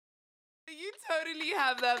You totally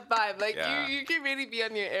have that vibe. Like, Yeah. you can really be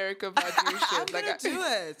on your Erica Badu shit. I'm gonna do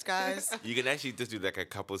it, guys. You can actually just do like a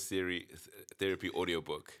couple therapy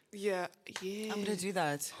audiobook. Yeah. I'm gonna do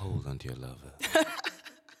that. Hold on to your lover.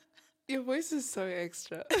 Your voice is so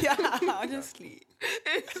extra. Yeah, honestly.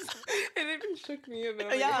 It even shook me a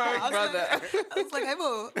bit. Yeah, My I was brother. I was like, hey,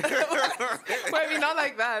 boo. Why are we not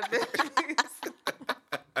like that?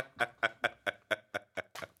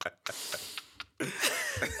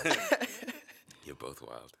 You're both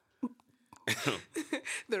wild.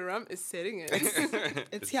 The rum is setting it.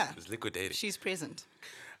 It's yeah. It's liquidating. She's present.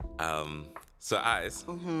 So, Ice,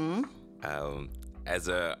 as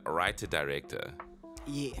a writer-director,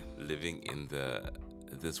 Yeah. living in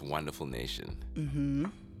this wonderful nation,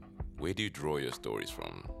 where do you draw your stories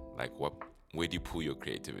from? Like, where do you pull your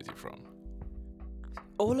creativity from?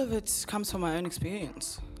 All of it comes from my own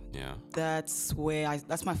experience. Yeah. That's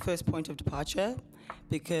my first point of departure,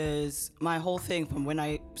 because my whole thing from when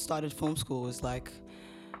I started film school was like,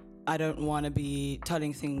 I don't want to be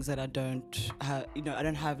telling things that I don't have, I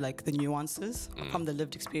don't have like the nuances from the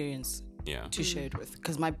lived experience Yeah. to share it with.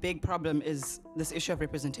 Because my big problem is this issue of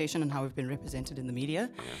representation and how we've been represented in the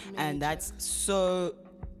media. And that's so,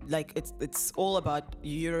 like, it's all about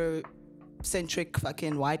Eurocentric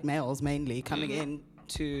fucking white males mainly coming in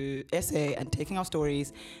to SA and taking our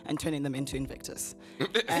stories and turning them into Invictus.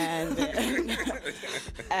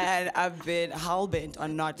 and I've been hell-bent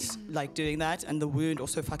on not like doing that, and The Wound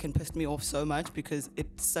also fucking pissed me off so much because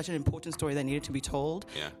it's such an important story that needed to be told.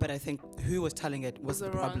 Yeah. But I think who was telling it was the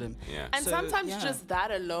wrong. problem. Yeah. And So, sometimes yeah. just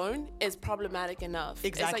that alone is problematic enough.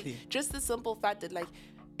 Exactly. It's like just the simple fact that, like,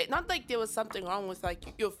 not like there was something wrong with,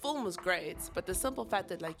 like, your film was great, but the simple fact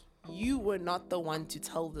that, like, you were not the one to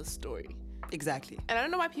tell the story. Exactly. And I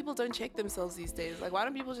don't know why people don't check themselves these days. Like, why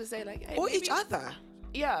don't people just say, like, hey, Or maybe- each other.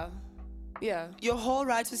 Yeah. Yeah. Your whole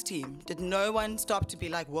writers team, did no one stop to be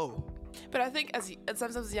like, whoa? But I think as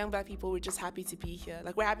sometimes as young black people, we're just happy to be here.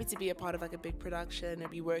 Like, we're happy to be a part of like a big production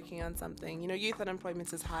and be working on something. You know, youth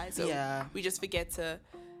unemployment is high, so Yeah. we just forget to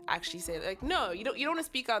actually say, like, no, you don't want to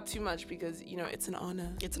speak out too much because, you know, it's an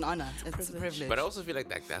honor. It's an honor. It's a privilege. But I also feel like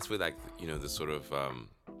that's where, like, the sort of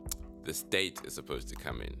the state is supposed to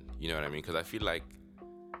come in. You know what I mean? Because I feel like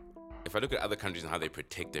if I look at other countries and how they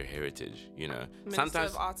protect their heritage, Minister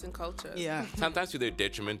sometimes of Arts and Culture. yeah. sometimes to their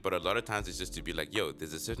detriment, but a lot of times it's just to be like, yo,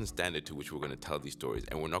 there's a certain standard to which we're going to tell these stories,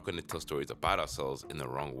 and we're not going to tell stories about ourselves in the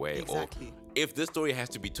wrong way. Exactly. Or if this story has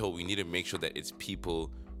to be told, we need to make sure that it's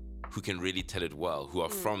people who can really tell it well, who are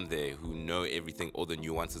from there, who know everything, all the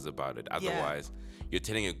nuances about it. Otherwise, you're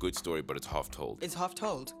telling a good story, but it's half told. It's half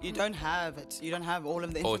told. You don't have it. You don't have all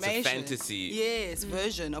of the Oh, it's information. a fantasy. Yes,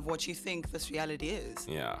 version of what you think this reality is.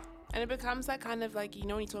 Yeah. And it becomes that kind of like,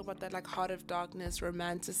 when you talk about that like heart of darkness,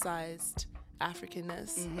 romanticized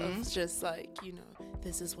Africanness of just like,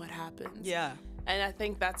 this is what happens. Yeah. And I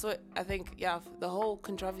think that's what, the whole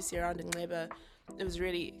controversy around Ngceba, it was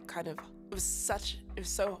really kind of, it was such a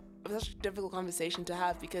difficult conversation to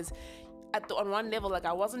have because on one level, like,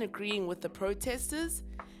 I wasn't agreeing with the protesters,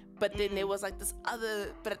 but then there was like this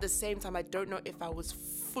other, but at the same time, I don't know if I was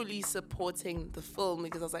fully supporting the film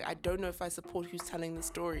because I was like, I don't know if I support who's telling the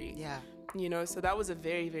story. Yeah. So that was a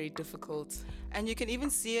very, very difficult. And you can even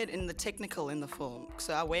see it in the technical in the film.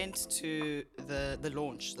 So I went to the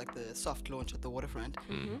launch, like the soft launch at the waterfront.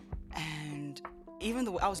 And even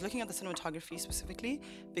I was looking at the cinematography specifically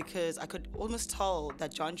because I could almost tell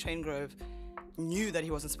that John Traingrove knew that he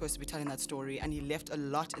wasn't supposed to be telling that story, and he left a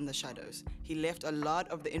lot in the shadows. He left a lot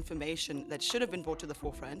of the information that should have been brought to the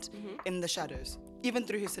forefront in the shadows, even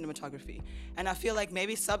through his cinematography. And I feel like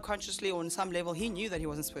maybe subconsciously or on some level he knew that he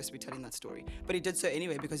wasn't supposed to be telling that story, but he did so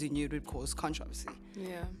anyway because he knew it would cause controversy.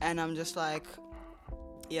 Yeah. And I'm just like,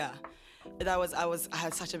 yeah, I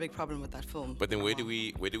had such a big problem with that film. But then where do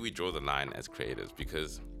we draw the line as creators?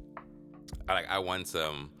 Because I once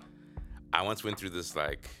went through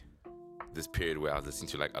this period where I was listening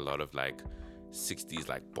to like a lot of like 60s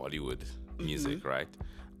like Bollywood music, right?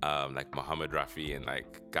 Like Muhammad Rafi and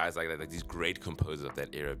like guys like that, like these great composers of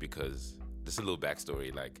that era. Because just a little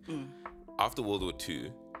backstory, like after World War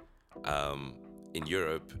II, in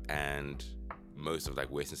Europe and most of like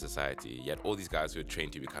Western society, you had all these guys who were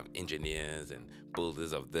trained to become engineers and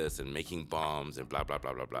builders of this and making bombs and blah blah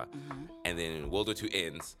blah blah blah. And then World War II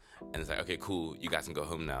ends, and it's like, okay, cool, you guys can go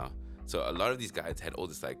home now. So a lot of these guys had all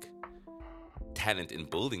this like talent in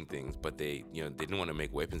building things, but they didn't want to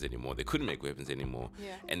make weapons anymore. They couldn't make weapons anymore.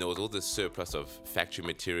 Yeah. And there was all this surplus of factory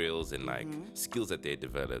materials and like skills that they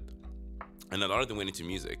developed. And a lot of them went into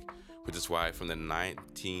music, which is why from the mid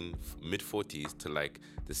 40s to like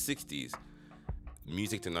the 60s,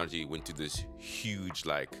 music technology went to this huge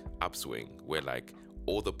like upswing where like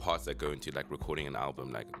all the parts that go into like recording an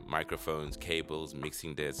album, like microphones, cables,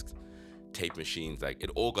 mixing discs, tape machines, like it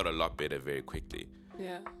all got a lot better very quickly.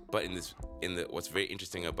 Yeah. But what's very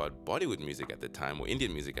interesting about Bollywood music at the time, or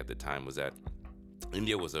Indian music at the time, was that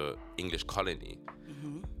India was a English colony.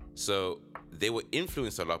 So they were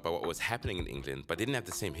influenced a lot by what was happening in England, but they didn't have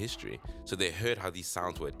the same history. So they heard how these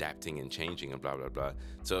sounds were adapting and changing and blah, blah, blah.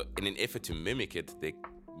 So in an effort to mimic it, they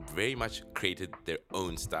very much created their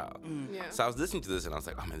own style. Yeah. So I was listening to this and I was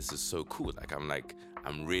like, oh man, this is so cool.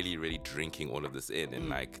 I'm really, really drinking all of this in and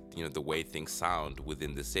like, you know, the way things sound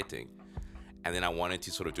within the setting. And then I wanted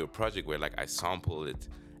to sort of do a project where like I sample it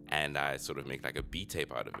and I sort of make like a beat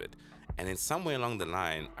tape out of it. And then somewhere along the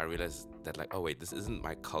line, I realized that like, oh wait, this isn't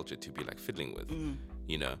my culture to be like fiddling with,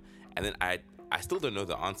 you know? And then I still don't know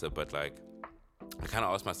the answer, but like, I kind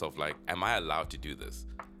of asked myself like, am I allowed to do this?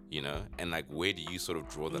 You know? And like, where do you sort of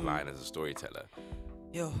draw the line as a storyteller?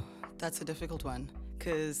 Yo, that's a difficult one.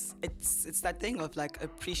 Because it's that thing of like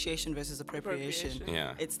appreciation versus appropriation.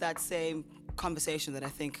 Yeah. It's that same conversation that I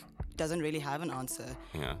think doesn't really have an answer.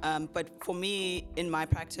 Yeah. But for me, in my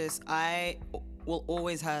practice, I will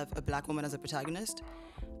always have a black woman as a protagonist.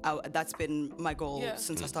 That's been my goal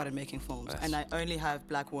since I started making films. And I only have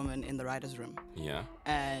black women in the writer's room. Yeah.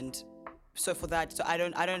 And so for that, so I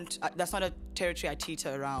don't, that's not a territory I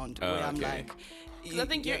teeter around where I'm like... Because I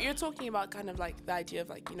think you're talking about kind of like the idea of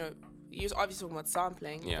like, you know, you're obviously talking about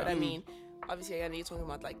sampling, but I mean, obviously again, you're talking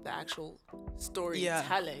about like the actual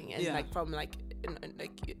storytelling and like from like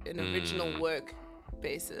an original work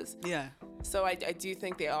basis. Yeah. So I do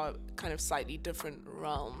think they are kind of slightly different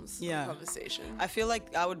realms of conversation. I feel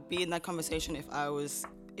like I would be in that conversation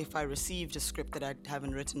if I received a script that I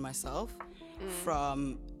haven't written myself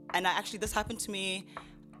from, and this happened to me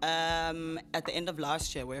at the end of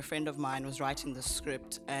last year, where a friend of mine was writing the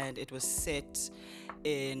script and it was set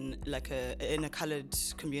in like a colored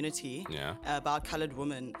community about colored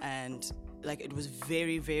women, and like it was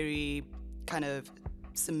very, very kind of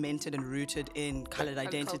cemented and rooted in colored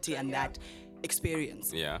identity and that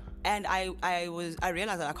experience. Yeah. And I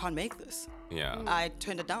realized that I can't make this. Yeah. I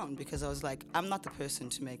turned it down because I was like, I'm not the person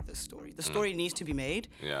to make this story. The story needs to be made.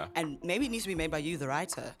 Yeah. And maybe it needs to be made by you, the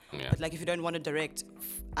writer. Yeah. But like if you don't want to direct,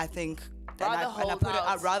 I think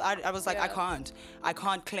I was like, I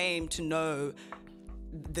can't claim to know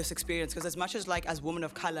this experience, because as much as like as women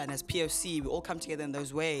of color and as POC we all come together in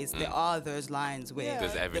those ways, there are those lines where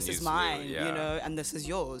this is mine, you know, and this is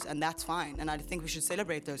yours, and that's fine. And I think we should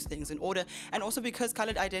celebrate those things in order, and also because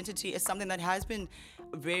colored identity is something that has been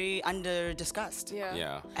very under discussed.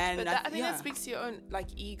 And but I think that speaks to your own like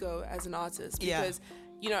ego as an artist, because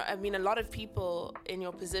you know, I mean, a lot of people in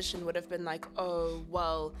your position would have been like, oh,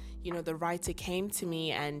 well, you know, the writer came to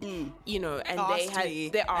me and, you know, and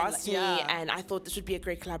they asked me and I thought this would be a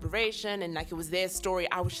great collaboration, and like it was their story.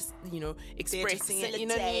 I was just, you know, expressing it, you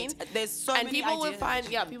know what I mean? There's so many people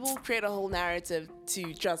ideas. People will create a whole narrative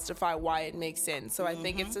to justify why it makes sense. So I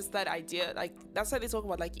think it's just that idea, like, that's why they talk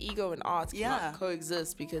about like ego and art cannot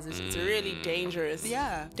coexist, because it's really dangerous.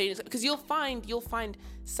 Because you'll find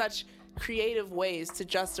such creative ways to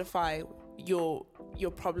justify your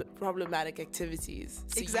problematic activities.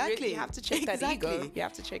 So you have to check that ego. You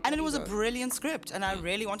have to check. And it was a brilliant script, and I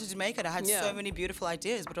really wanted to make it. I had so many beautiful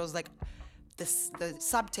ideas, but I was like, the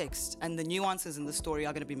subtext and the nuances in the story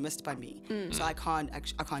are going to be missed by me. So I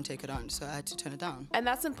can't take it on. So I had to turn it down. And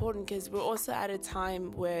that's important because we're also at a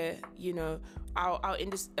time where, you know, our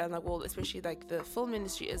industry, and like, well, especially like the film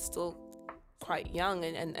industry is still quite young,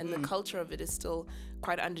 and the culture of it is still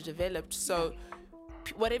quite underdeveloped. So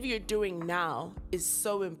whatever you're doing now is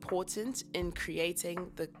so important in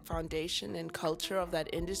creating the foundation and culture of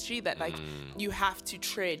that industry that like you have to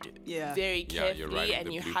tread very carefully,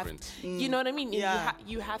 and you have, you know what I mean?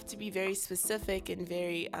 You have to be very specific and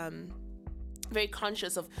very very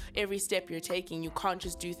conscious of every step you're taking. You can't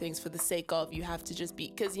just do things for the sake of. You have to just be,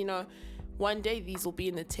 because you know, one day these will be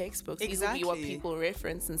in the textbooks. These will be what people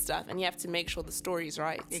reference and stuff, and you have to make sure the story's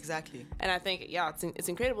right. Exactly. And I think it's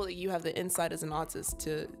incredible that you have the insight as an artist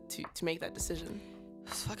to make that decision.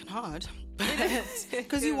 It's fucking hard.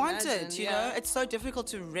 Because you want it, you know? It's so difficult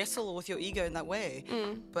to wrestle with your ego in that way.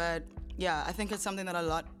 But yeah, I think it's something that a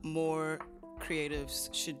lot more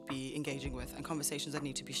creatives should be engaging with, and conversations that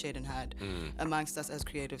need to be shared and had amongst us as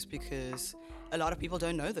creatives, because a lot of people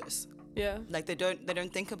don't know this. Like they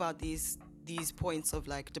don't think about these points of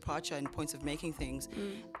like departure and points of making things.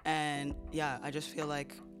 And yeah, I just feel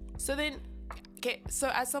like, so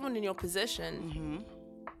as someone in your position,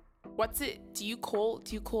 what's it, do you call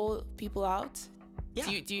people out?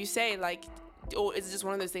 Do you say like, or is it just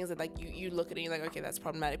one of those things that like you look at it and you're like, okay, that's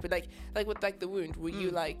problematic, but like with like the wound, were you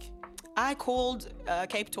like? I called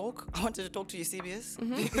Cape Talk. I wanted to talk to Eusebius. I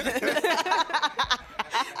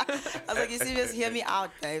was like, Eusebius, hear me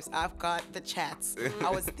out, babes. I've got the chats. I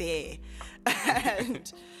was there.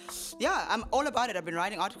 And yeah, I'm all about it. I've been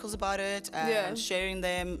writing articles about it and sharing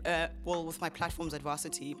them, with my platforms at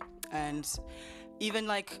Varsity. And even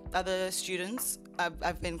like other students,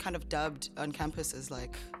 I've been kind of dubbed on campus as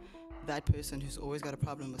like that person who's always got a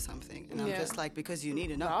problem with something. And I'm just like, because you need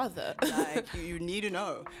to know. Rather. Like, you need to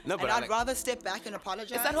know. No, but and I'd rather step back and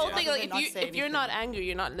apologize. It's that whole thing, like, rather than if you're not angry,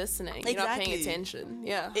 you're not listening. You're not paying attention.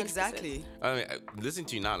 Yeah. 100%. Exactly. I mean, listening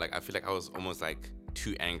to you now, like, I feel like I was almost like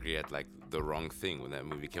too angry at like the wrong thing when that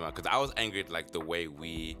movie came out. Because I was angry at like the way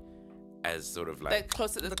we, as sort of like...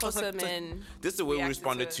 The closer men... This is the way we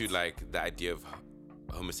responded to like the idea of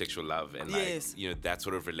homosexual love and like that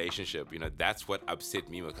sort of relationship, that's what upset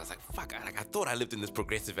me, because I was like, fuck, I thought I lived in this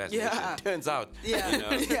progressive ass nation. Turns out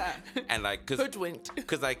and like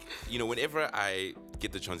because like whenever I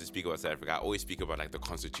get the chance to speak about South Africa, I always speak about like the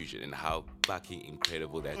Constitution and how fucking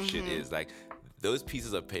incredible that shit is. Like, those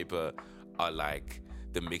pieces of paper are like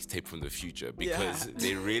the mixtape from the future, because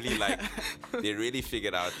they really like they really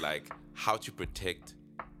figured out like how to protect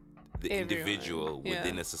the individual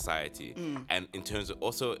within a society, and in terms of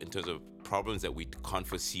problems that we can't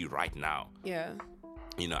foresee right now.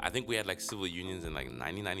 I think we had like civil unions in like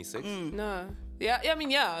 1996. No.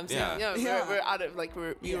 I'm saying, we're out of like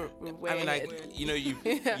we're way I mean, ahead.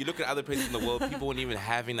 like, you look at other places in the world, people weren't even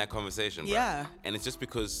having that conversation, bro. And it's just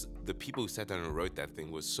because the people who sat down and wrote that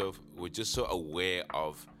thing were just so aware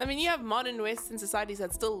of. I mean, you have modern Western societies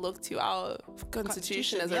that still look to our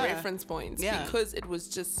constitution as a reference point because it was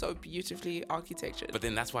just so beautifully architectured. But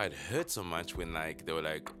then that's why it hurt so much when like they were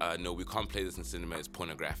like, no, we can't play this in cinema, it's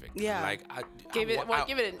pornographic. Like, give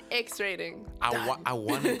it an X rating. I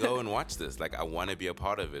want to go and watch this. Like, I want to be a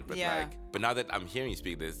part of it, but now that I'm hearing you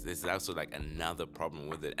speak, there's also like another problem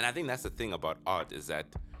with it. And I think that's the thing about art, is that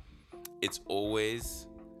it's always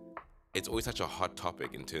such a hot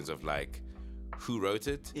topic in terms of like who wrote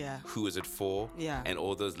it, who is it for, and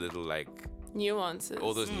all those little like nuances,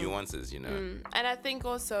 And I think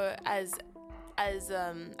also as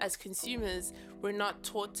consumers, we're not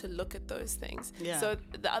taught to look at those things. So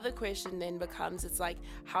the other question then becomes, it's like,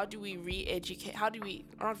 how do we educate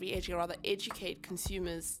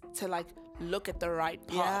consumers to like look at the right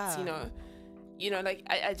parts,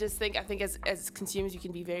 like I think as consumers, you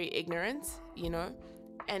can be very ignorant,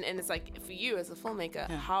 and it's like, for you as a filmmaker,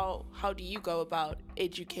 how do you go about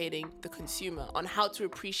educating the consumer on how to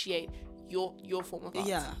appreciate your form of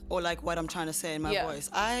art? Or like what I'm trying to say in my voice.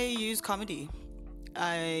 I use comedy.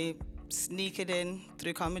 I sneak it in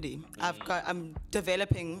through comedy. I'm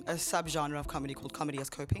developing a subgenre of comedy called comedy as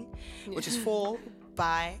coping, which is for,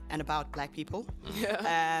 by, and about Black people.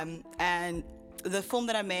 And the film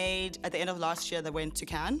that I made at the end of last year that went to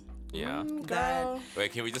Cannes.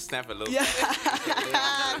 Wait, can we just snap a little?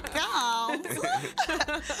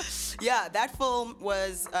 That film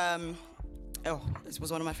was it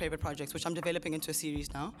was one of my favorite projects, which I'm developing into a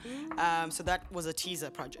series now. So that was a teaser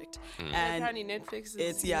project. And apparently Netflix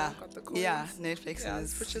is got the Netflix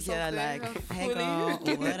is like, hey girl,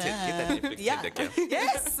 what up?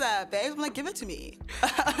 Yes, babe, I'm like, give it to me.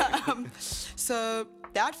 So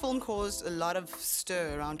that film caused a lot of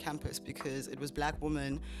stir around campus because it was Black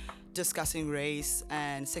women discussing race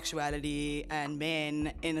and sexuality and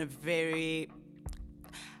men in a very,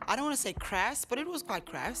 I don't want to say crass, but it was quite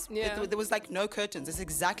crass. There was like no curtains. It's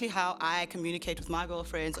exactly how I communicate with my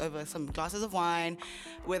girlfriends over some glasses of wine,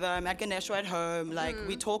 whether I'm at Ganesh or at home. Like,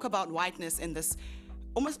 we talk about whiteness in this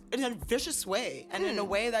almost in a vicious way, and in a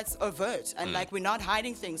way that's overt, and like, we're not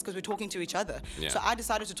hiding things because we're talking to each other. So I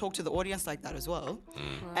decided to talk to the audience like that as well.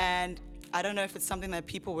 And I don't know if it's something that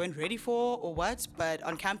people weren't ready for or what, but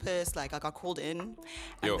on campus, like, I got called in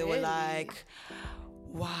and they were like,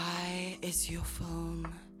 why is your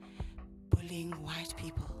film bullying white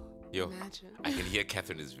people? Imagine. I can hear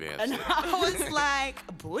Catherine is very upset. And I was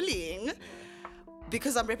like, bullying?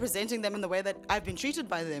 Because I'm representing them in the way that I've been treated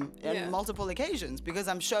by them on multiple occasions, because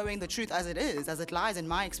I'm showing the truth as it is, as it lies in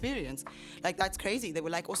my experience. Like, that's crazy. They were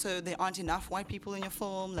like, also, there aren't enough white people in your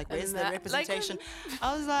film. Like, where's the representation?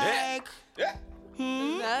 I was like,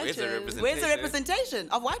 Where's the representation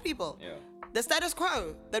of white people? The status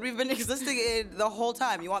quo that we've been existing in the whole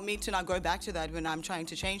time. You want me to now go back to that when I'm trying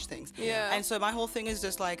to change things? And so my whole thing is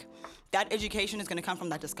just like, that education is going to come from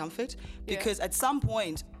that discomfort, because at some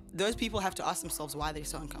point, those people have to ask themselves why they're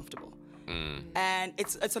so uncomfortable. And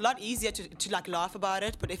it's a lot easier to like laugh about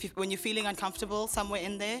it, but when you're feeling uncomfortable somewhere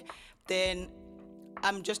in there, then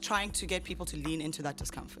I'm just trying to get people to lean into that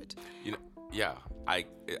discomfort. You know, yeah, I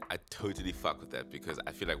totally fuck with that, because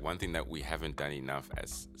I feel like one thing that we haven't done enough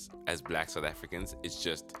as Black South Africans is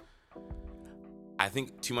just, I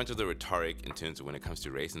think too much of the rhetoric in terms of when it comes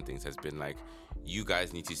to race and things has been like, you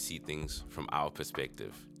guys need to see things from our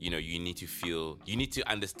perspective. You know, you need to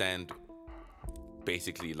understand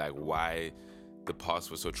basically like why the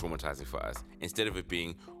past was so traumatizing for us, instead of it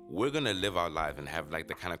being, we're gonna live our life and have like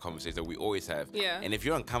the kind of conversations that we always have. Yeah. And if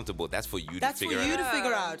you're uncomfortable, that's for you That's to figure for you out. to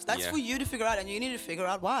figure out. That's Yeah. for you to figure out, and you need to figure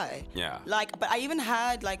out why. Yeah. Like, but I even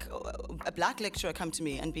had like a Black lecturer come to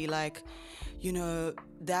me and be like, you know,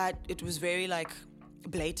 that it was very like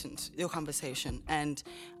blatant, your conversation, and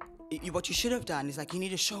what you should have done is like, you need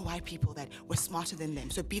to show white people that we're smarter than them,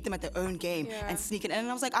 so beat them at their own game and sneak it. And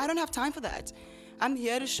I was like, I don't have time for that. I'm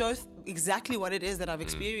here to show exactly what it is that I've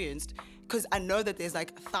experienced, because I know that there's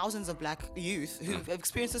like thousands of Black youth who've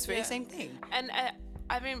experienced this very same thing. And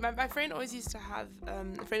I mean, my friend always used to have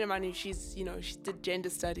a friend of mine who she did gender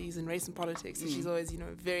studies and race and politics, and she's always,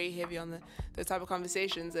 very heavy on those type of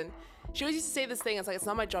conversations. And she always used to say this thing, it's like, it's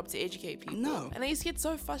not my job to educate people. No. And I used to get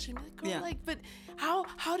so frustrated, like, girl, like, but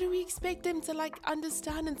how do we expect them to like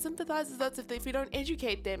understand and sympathize with us if we don't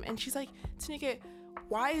educate them? And she's like, Tanika,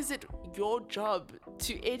 why is it your job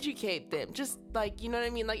to educate them? Just like, you know what I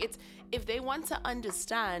mean? Like, it's, if they want to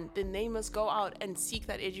understand, then they must go out and seek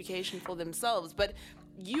that education for themselves. But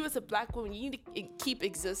you as a Black woman, you need to keep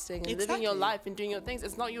existing and living your life and doing your things.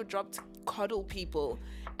 It's not your job to coddle people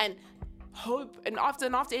and hope, and after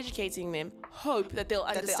educating them, hope that they'll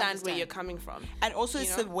understand where you're coming from. And also,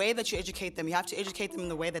 it's the way that you educate them. You have to educate them in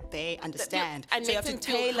the way that they understand. And so you make have to them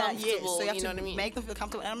feel tailor, comfortable, so you have you know to what I mean? make them feel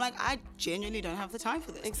comfortable. And I'm like, I genuinely don't have the time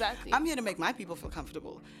for this. Exactly. I'm here to make my people feel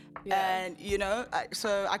comfortable. Yeah. And,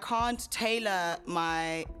 so I can't tailor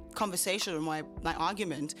my conversation or my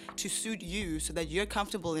argument to suit you so that you're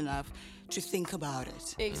comfortable enough to think about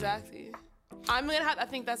it. Exactly. I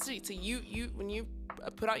think that's it. So you when you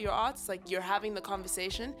put out your art, it's like you're having the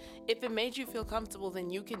conversation. If it made you feel comfortable, then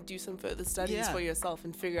you can do some further studies for yourself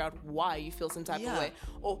and figure out why you feel some type of way,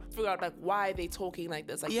 or figure out like why they're talking like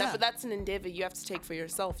this, like that. But that's an endeavor you have to take for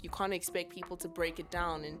yourself. You can't expect people to break it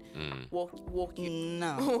down and walk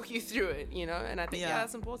you through it, And I think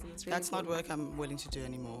that's important. It's really that's important. not work I'm willing to do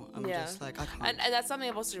anymore. I'm just like, I can't. And that's something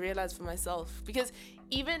I've also realized for myself, because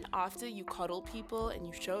even after you coddle people and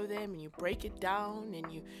you show them and you break it down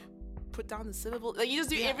and you put down the syllable, like you just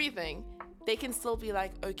do everything, they can still be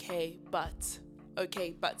like, okay, but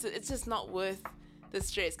so it's just not worth the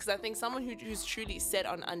stress. Because I think someone who's truly set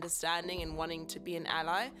on understanding and wanting to be an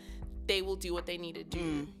ally, they will do what they need to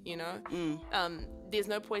do. There's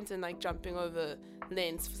no point in like jumping over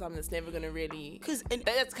lens for something that's never going to really, because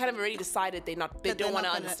that's kind of already decided they don't want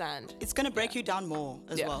to understand. It's going to break you down more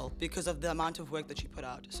as well, because of the amount of work that you put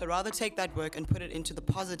out. So rather take that work and put it into the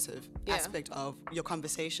positive aspect of your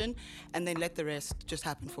conversation, and then let the rest just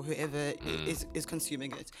happen for whoever is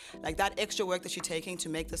consuming it. Like that extra work that you're taking to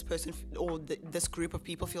make this person or this group of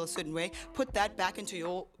people feel a certain way, put that back into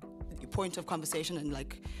your point of conversation and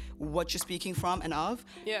like what you're speaking from and of.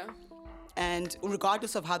 Yeah. And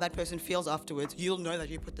regardless of how that person feels afterwards, you'll know that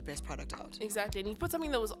you put the best product out. Exactly. And you put something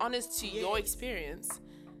that was honest to your experience.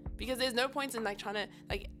 Because there's no point in like trying to,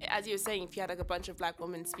 like, as you were saying, if you had like a bunch of Black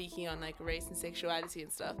women speaking on like race and sexuality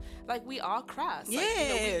and stuff, like we are crass.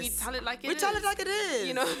 Yes. Like, we tell it like it is. We tell it like it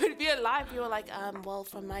is. It'd be a lie if you were like, well,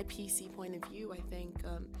 from my PC point of view, I think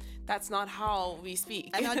that's not how we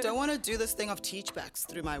speak. And I don't want to do this thing of teachbacks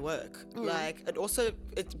through my work. Like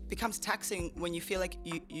it becomes taxing when you feel like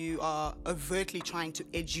you are overtly trying to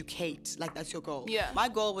educate, like that's your goal. Yeah. My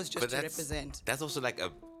goal was just to represent. That's also like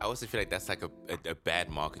I also feel like that's like a bad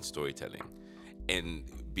mark in storytelling, and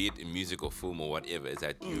be it in music or film or whatever, is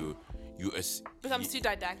that you becomes too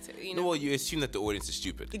didactic. No, well, you assume that the audience is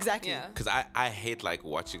stupid. Exactly. Yeah. Because I hate like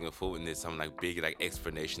watching a film and there's some like big like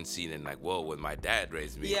explanation scene and like, whoa, when my dad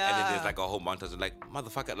raised me, and then there's like a whole montage of like,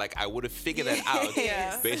 motherfucker, like I would have figured that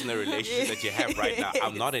out based on the relationship that you have right now.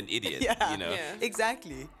 I'm not an idiot.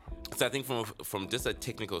 Exactly. So I think from just a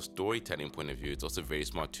technical storytelling point of view, it's also very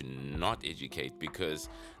smart to not educate, because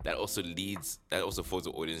that also fills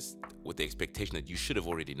the audience with the expectation that you should have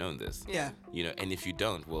already known this. Yeah. And if you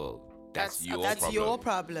don't, well, that's your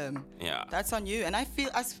problem. Yeah. That's on you. And I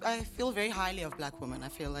feel very highly of Black women. I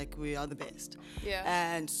feel like we are the best. Yeah.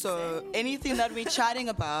 And so anything that we're chatting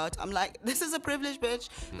about, I'm like, this is a privilege, bitch.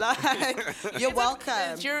 Like, you're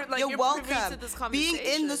welcome. You're welcome. privy to this conversation.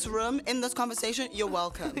 Being in this room, in this conversation, you're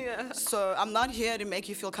welcome. Yeah. So I'm not here to make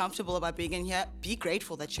you feel comfortable about being in here. Be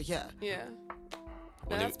grateful that you're here. Yeah.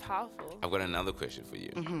 No, that's powerful. I've got another question for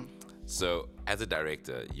you. So as a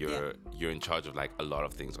director, you're in charge of like a lot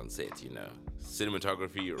of things on set, you know,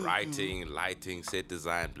 cinematography, writing, lighting, set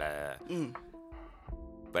design, blah.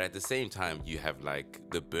 But at the same time, you have like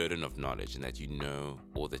the burden of knowledge and that you know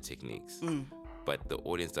all the techniques, but the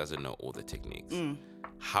audience doesn't know all the techniques.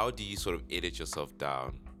 How do you sort of edit yourself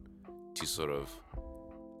down to sort of,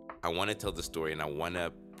 I want to tell the story and I want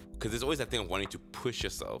to, because there's always that thing of wanting to push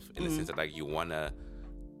yourself in the sense that like you want to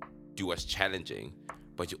do what's challenging,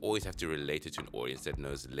 but you always have to relate it to an audience that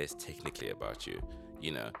knows less technically about you,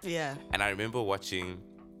 you know? Yeah. And I remember watching,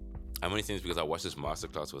 I'm only saying this because I watched this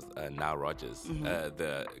masterclass with Nile Rodgers,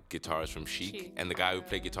 the guitarist from Chic, and the guy who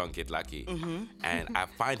played guitar in Get Lucky. And I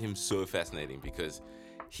find him so fascinating because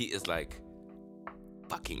he is like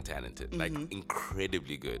fucking talented, like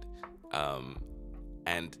incredibly good.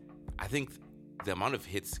 And I think the amount of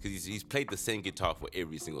hits, because he's played the same guitar for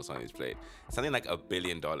every single song he's played. Something like $1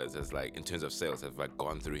 billion has like, in terms of sales, have like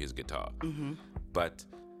gone through his guitar. But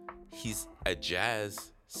he's a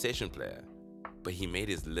jazz session player, but he made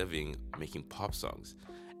his living making pop songs.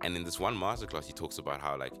 And in this one masterclass, he talks about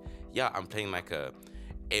how like, yeah, I'm playing like a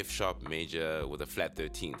F sharp major with a flat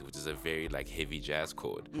 13th, which is a very like heavy jazz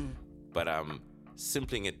chord. But I'm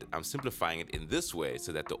simplifying it in this way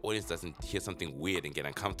so that the audience doesn't hear something weird and get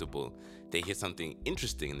uncomfortable. They hear something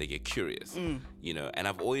interesting and they get curious, you know. And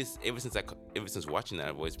I've always, ever since watching that,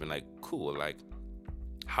 I've always been like, cool. Like,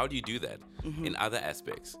 how do you do that in other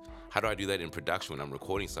aspects? How do I do that in production when I'm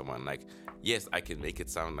recording someone? Like, yes, I can make it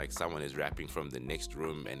sound like someone is rapping from the next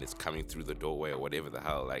room and it's coming through the doorway or whatever the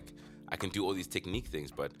hell. Like, I can do all these technique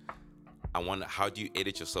things, but I wonder, how do you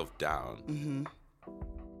edit yourself down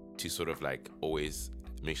to sort of like always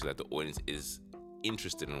make sure that the audience is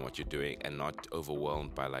interested in what you're doing and not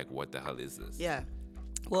overwhelmed by like, what the hell is this? Yeah.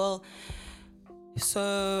 Well,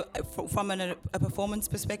 so from a performance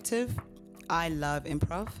perspective, I love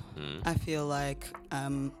improv. I feel like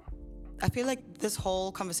this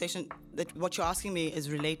whole conversation, that what you're asking me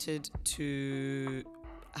is related to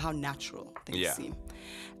how natural things seem.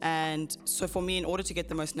 And so for me, in order to get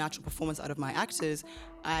the most natural performance out of my actors,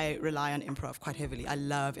 I rely on improv quite heavily. I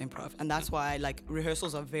love improv. And that's why like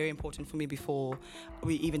rehearsals are very important for me before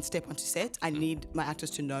we even step onto set. I need my actors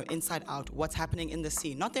to know inside out what's happening in the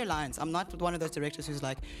scene, not their lines. I'm not one of those directors who's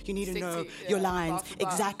like, you need to know your lines,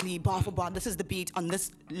 exactly, bar for bar. This is the beat on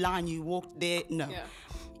this line, you walk there. No.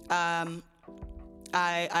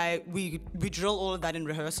 We drill all of that in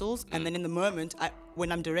rehearsals, and then in the moment, when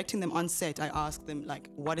I'm directing them on set, I ask them like,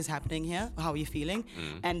 what is happening here? How are you feeling?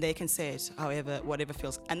 And they can say it whatever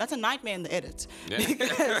feels. And that's a nightmare in the edit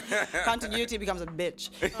because continuity becomes a bitch.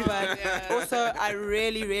 But also, I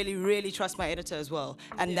really, really, really trust my editor as well.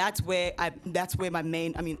 And that's where my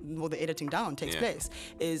main, the editing down takes place,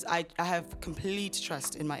 is I have complete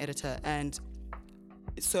trust in my editor. And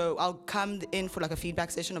so I'll come in for like a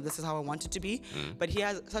feedback session of this is how I want it to be. But he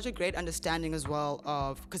has such a great understanding as well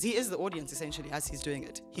of, because he is the audience essentially as he's doing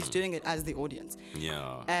it. He's doing it as the audience.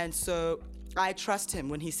 Yeah. And so I trust him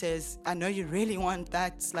when he says, I know you really want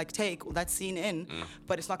that like take or that scene in,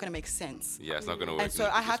 but it's not going to make sense. Yeah, it's not going to work. And so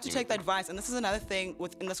I have to take that advice. And this is another thing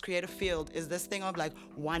within this creative field, is this thing of like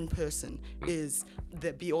one person is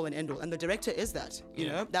the be all and end all. And the director is that, you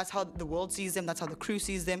know, that's how the world sees them. That's how the crew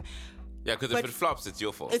sees them. Yeah, because if it flops, it's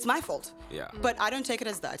your fault. It's my fault. Yeah. But I don't take it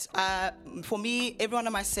as that. For me, everyone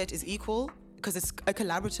on my set is equal because it's a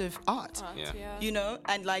collaborative art. You know,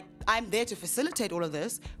 and like I'm there to facilitate all of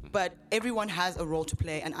this, but everyone has a role to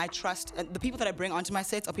play, and I trust, and the people that I bring onto my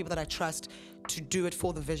sets are people that I trust to do it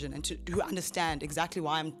for the vision and who understand exactly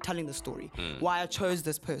why I'm telling the story, why I chose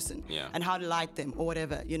this person, and how to light them or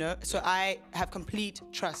whatever, you know. So I have complete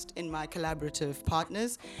trust in my collaborative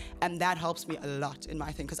partners, and that helps me a lot in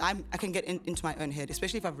my thing, because I can get into my own head,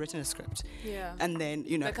 especially if I've written a script, and then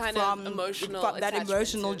you know the kind of that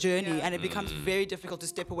emotional journey, and it becomes very difficult to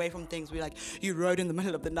step away from things. We're like, you wrote in the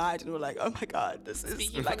middle of the night, and we're like, oh my god, this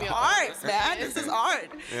is like art, man. This is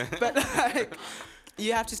art, but like.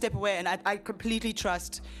 You have to step away, and I completely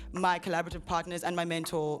trust my collaborative partners and my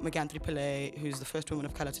mentor, Megantri Pillay, who's the first woman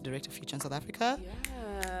of color to direct a feature in South Africa.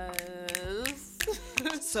 Yes.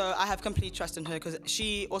 So I have complete trust in her, because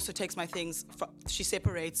she also takes my things, she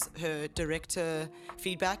separates her director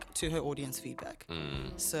feedback to her audience feedback.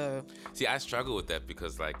 So, see, I struggle with that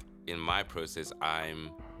because, like, in my process,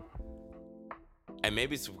 and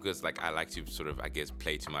maybe it's because like I like to sort of, I guess,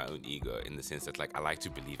 play to my own ego in the sense that like I like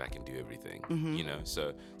to believe I can do everything, you know.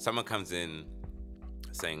 So someone comes in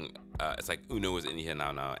saying, it's like Uno is in here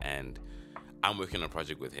now, and I'm working on a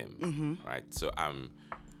project with him, right? So I'm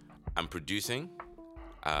producing,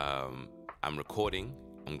 I'm recording,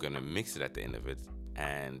 I'm gonna mix it at the end of it,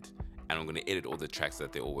 and and I'm going to edit all the tracks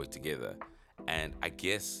that they all work together. And I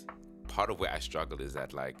guess part of where I struggle is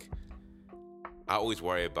that, like, I always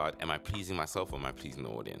worry about, am I pleasing myself or am I pleasing the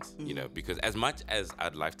audience? You know, because as much as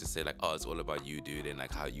I'd like to say, like, oh, it's all about you, dude, and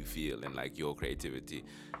like how you feel and like your creativity,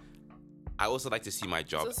 I also like to see my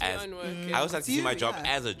job as I also like to see my job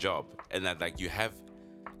as a job, and that, like, you have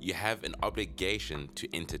an obligation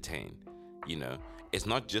to entertain. You know, it's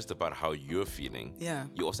not just about how you're feeling. Yeah,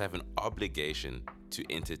 you also have an obligation to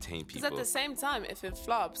entertain people. Because at the same time, if it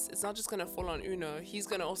flops, it's not just gonna fall on Uno. He's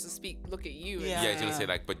gonna also look at you. Yeah, he's gonna say,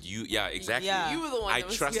 like, but you, exactly. Yeah. You were the one. I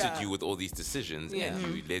trusted you with all these decisions,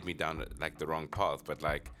 and you led me down like the wrong path. But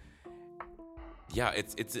like,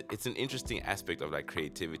 it's an interesting aspect of like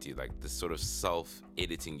creativity, like the sort of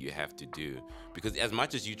self-editing you have to do. Because as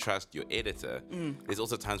much as you trust your editor, there's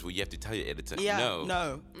also times where you have to tell your editor,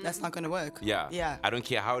 no, that's not gonna work. Yeah, I don't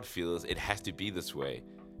care how it feels. It has to be this way.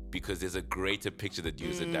 Because there's a greater picture that you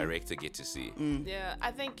as a director get to see. Yeah,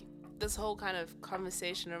 I think this whole kind of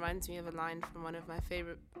conversation reminds me of a line from one of my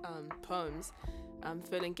favorite poems,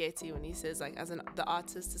 Ferlinghetti, when he says, like, the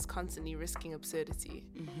artist is constantly risking absurdity.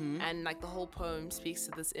 And like the whole poem speaks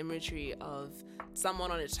to this imagery of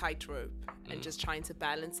someone on a tightrope and just trying to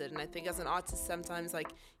balance it. And I think as an artist, sometimes,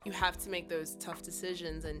 like, you have to make those tough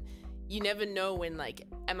decisions, and you never know when, like,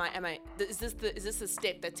 is this the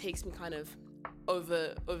step that takes me kind of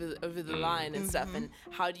over the line and stuff, and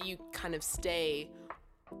how do you kind of stay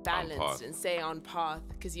balanced and stay on path,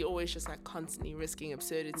 because you're always just like constantly risking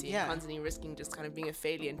absurdity and constantly risking just kind of being a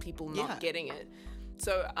failure and people not getting it.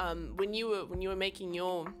 So when you were making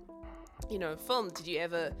your film,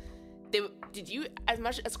 did you as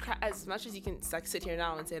much as you can, like, sit here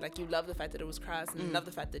now and say, like, you love the fact that it was crass and love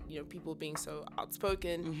the fact that people being so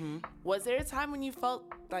outspoken, was there a time when you felt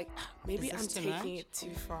like, maybe I'm taking it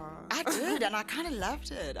too far? I did, and I kind of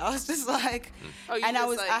loved it. I was just like,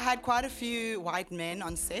 I had quite a few white men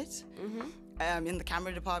on set, in the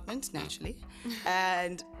camera department, naturally,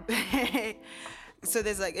 and so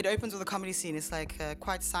there's, like, it opens with a comedy scene. It's like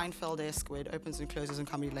quite Seinfeld-esque, where it opens and closes in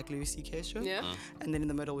comedy, like Louis C.K.'s show. Yeah. And then in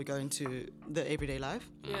the middle we go into the everyday life.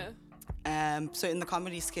 Yeah. So in the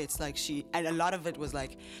comedy skits, like, and a lot of it was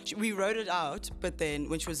like, we wrote it out, but then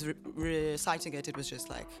when she was reciting it, it was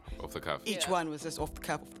just like off the cuff. Each one was just off the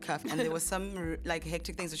cuff, and there was some like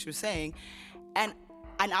hectic things that she was saying, and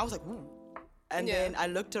I was like, ooh. And then I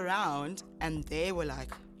looked around, and they were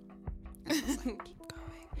like, and I was like,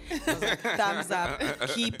 I was like, thumbs up,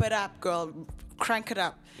 keep it up, girl, crank it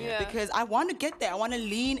up. Yeah. Because I want to get there. I want to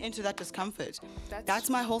lean into that discomfort. That's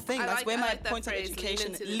my whole thing. That's where my points of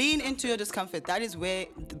education, lean into your discomfort. That is where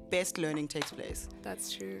the best learning takes place.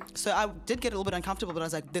 That's true. So I did get a little bit uncomfortable, but I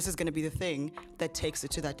was like, this is going to be the thing that takes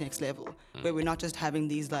it to that next level, where we're not just having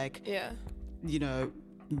these, like,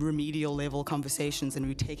 remedial level conversations, and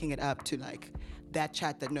we're taking it up to, like, that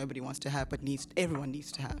chat that nobody wants to have, but everyone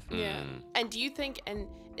needs to have. Yeah. And do you think, and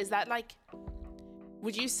is that, like,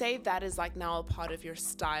 would you say that is, like, now a part of your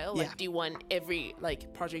style? Like, do you want every,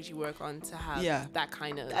 like, project you work on to have that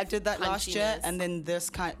kind of I did that last year, and then this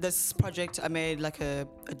project I made, like, a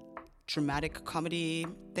dramatic comedy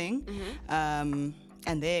thing. And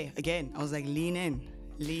there, again, I was like, lean in.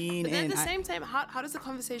 But then at the same time, how does the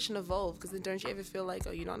conversation evolve? Because then don't you ever feel like,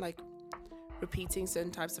 you're not, like, repeating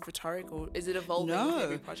certain types of rhetoric, or is it evolving with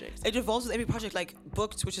every project? It evolves with every project. Like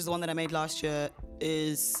Booked, which is the one that I made last year,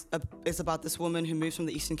 is about this woman who moves from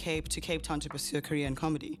the Eastern Cape to Cape Town to pursue a career in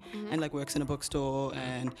comedy, and, like, works in a bookstore,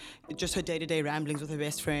 and just her day-to-day ramblings with her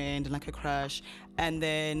best friend and, like, her crush. And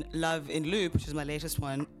then Love in Loop, which is my latest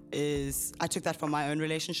one, I took that from my own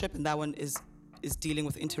relationship, and that one is dealing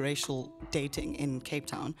with interracial dating in Cape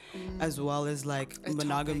Town, as well as, like,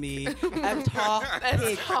 monogamy. A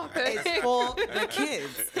topic. It's for the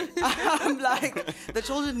kids. I'm like, the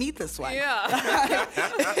children need this one. Yeah.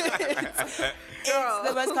 It's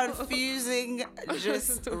the most confusing,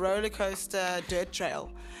 just roller coaster dirt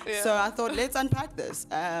trail. Yeah. So I thought, let's unpack this.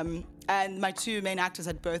 And my two main actors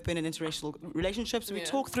had both been in interracial relationships. So we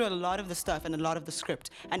talked through a lot of the stuff and a lot of the script,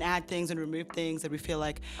 and add things and remove things that we feel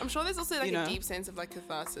like. I'm sure there's also, like, a deep sense of, like,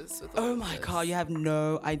 catharsis with all my God, you have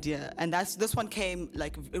no idea. And this one came,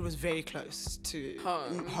 like, it was very close to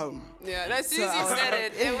home. Yeah, and as soon as you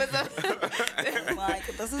said it was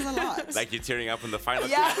like, this is a lot. Like, you're tearing up in the final.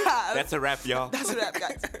 That's a wrap, y'all. That's a wrap,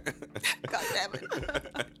 guys. God damn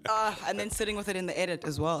it. And then sitting with it in the edit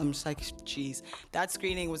as well, I'm just like, geez, that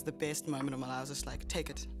screening was the best moment of my life. I was just like, take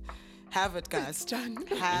it, have it, guys. It's done.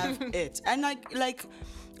 Have it. And like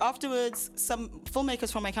afterwards, some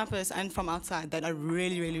filmmakers from my campus and from outside that I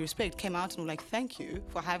really, really respect came out and were like, thank you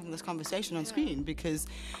for having this conversation on screen, because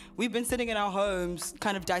we've been sitting in our homes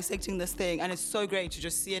kind of dissecting this thing, and it's so great to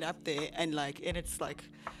just see it up there and like in its like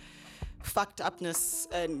fucked upness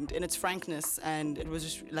and in its frankness. And it was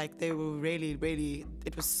just like they were really, really,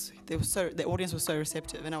 the audience was so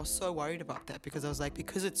receptive, and I was so worried about that, because I was like,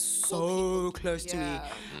 because it's so close to me,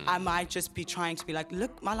 I might just be trying to be like,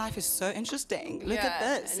 look, my life is so interesting, look at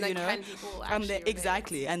this, and, like, you know. can people actually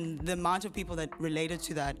exactly, and the amount of people that related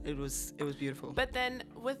to that, it was beautiful. But then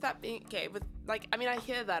with that being okay, with like, I mean, I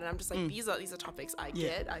hear that and I'm just like, these are topics I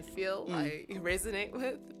get, I feel, I resonate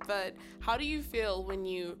with. But how do you feel when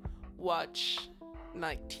you watch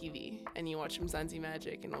like TV and you watch Mzansi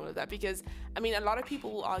Magic and all of that? Because I mean, a lot of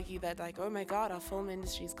people will argue that like, oh my god, our film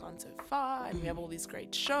industry's gone so far and we have all these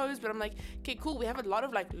great shows, but I'm like, okay, cool, we have a lot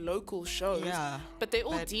of like local shows, but they're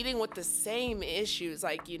all dealing with the same issues,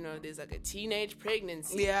 like, you know, there's like a teenage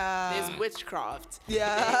pregnancy, there's witchcraft, there's,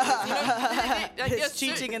 you know, like, there's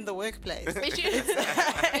cheating in the workplace.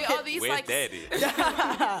 They are these Where's like daddy? There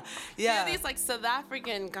are these like South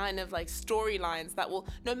African kind of like storylines that will,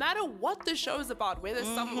 no matter what the show's about, whether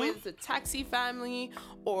whether it's a taxi family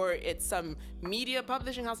or it's some media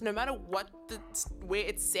publishing house, no matter where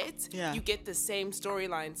it's set, you get the same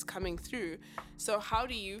storylines coming through. So how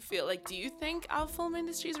do you feel? Like, do you think our film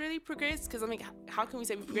industry has really progressed? Because I mean, how can we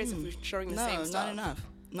say we progressed if we're showing the same stuff?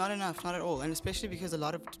 Not enough, not at all. And especially because a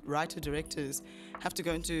lot of writer-directors have to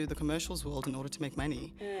go into the commercials world in order to make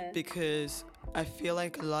money. Because I feel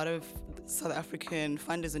like a lot of South African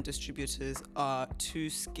funders and distributors are too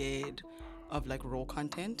scared of like raw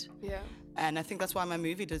content. And I think that's why my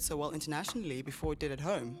movie did so well internationally before it did at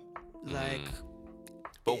home. Like...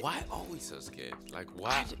 But why are we so scared? Like,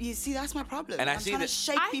 why? You see, that's my problem. And I'm trying to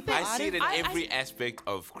shake people I out see of it in every aspect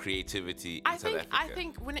of creativity in South Africa. I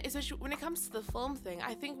think especially when it comes to the film thing,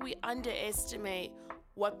 I think we underestimate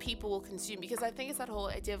what people will consume, because I think it's that whole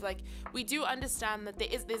idea of like, we do understand that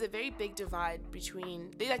there's a very big divide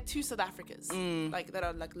between, they're like two South Africas, like that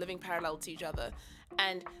are like living parallel to each other.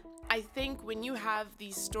 And I think when you have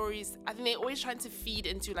these stories, I think they're always trying to feed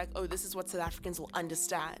into like, oh, this is what South Africans will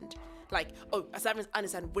understand. Like, oh, South Africans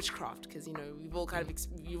understand witchcraft because, you know, we've all kind of,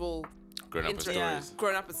 we've all grown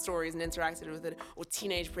up with stories and interacted with it, or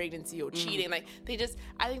teenage pregnancy or cheating. Like,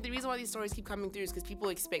 I think the reason why these stories keep coming through is because people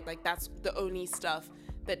expect like that's the only stuff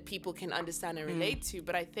that people can understand and relate to.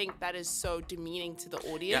 But I think that is so demeaning to the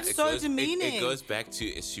audience. It's so demeaning. It goes back to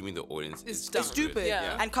assuming the audience is stupid.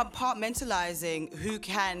 And compartmentalizing who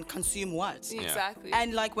can consume what. Exactly.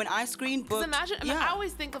 And like when I screen books, imagine, I mean, I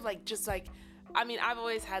always think of like, just like, I mean, I've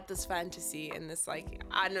always had this fantasy and this like,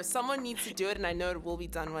 I know someone needs to do it and I know it will be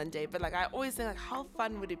done one day, but like I always think like, how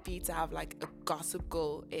fun would it be to have like a Gossip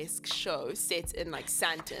Girl-esque show set in like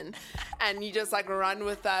Sandton, and you just like run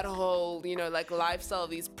with that whole, you know, like lifestyle of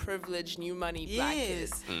these privileged new money black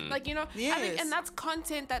kids. Like, you know, I think, and that's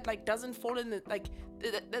content that like doesn't fall in the, like,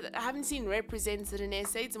 that I haven't seen represented in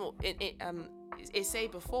essays, essay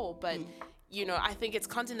before, but you know, I think it's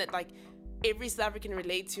content that like every South African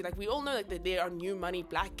relate to. Like, we all know like that there are new money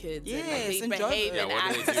black kids, and like, they behave and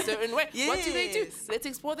act a certain way. What do they do? Let's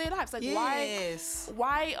explore their lives. Like,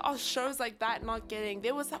 why are shows like that not getting?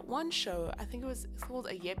 There was that one show, I think it's called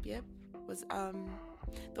a Yep Yep, was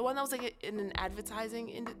the one that was like in an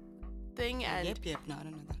advertising thing. And Yep, no, I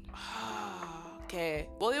don't know that. Okay.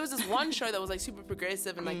 Well, there was this one show that was like super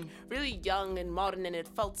progressive and like really young and modern, and it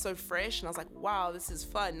felt so fresh, and I was like, wow, this is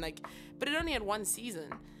fun. Like, but it only had one season.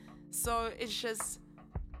 So it's just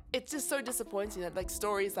so disappointing that like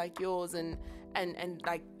stories like yours and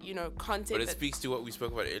like, you know, content. But it speaks to what we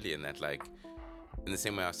spoke about earlier, in that like, in the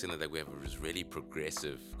same way I was saying that like we have a really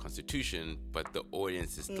progressive constitution, but the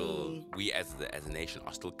audience is still, we as a nation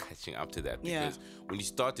are still catching up to that. Because when you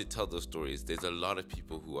start to tell those stories, there's a lot of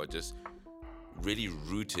people who are just really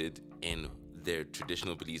rooted in their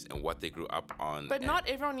traditional beliefs and what they grew up on. But not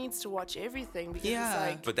everyone needs to watch everything, because it's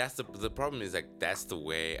like... But that's the problem is like, that's the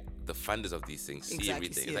way the funders of these things see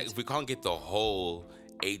everything. It's like, if we can't get the whole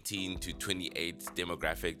 18 to 28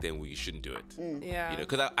 demographic, then we shouldn't do it. You know,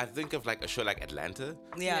 because I think of like a show like Atlanta,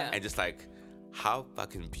 and just like how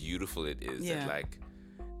fucking beautiful it is that like,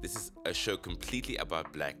 this is a show completely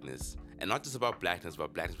about blackness, and not just about blackness,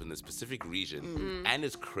 but blackness within a specific region. And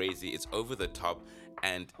it's crazy, it's over the top,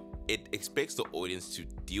 and it expects the audience to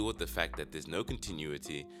deal with the fact that there's no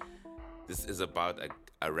continuity. This is about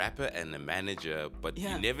a rapper and a manager, but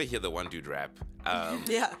you never hear the one dude rap.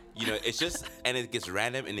 You know, it's just, and it gets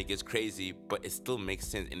random and it gets crazy, but it still makes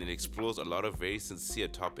sense, and it explores a lot of very sincere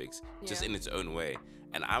topics just in its own way.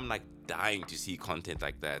 and I'm like dying to see content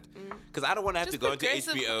like that because I don't want to have to go into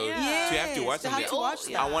progressive- HBO yeah. to have to watch to have something. to watch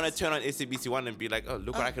I that. want to turn on SABC1 and be like, oh,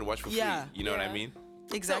 look what I can watch for yeah. free. You know what I Yeah. mean?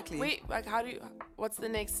 Exactly. So, wait, like what's the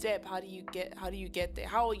next step? How do you get there?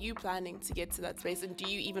 How are you planning to get to that space? And do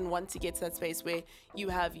you even want to get to that space where you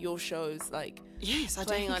have your shows like Yes, I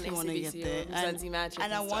playing on definitely want to SABC get there. or Mzansi Magic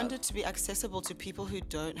And I and want stuff? it to be accessible to people who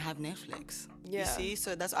don't have Netflix. Yeah. You see?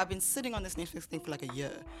 So I've been sitting on this Netflix thing for like a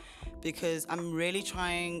year because I'm really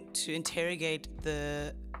trying to interrogate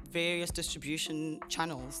the various distribution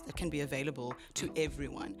channels that can be available to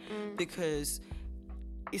everyone. Because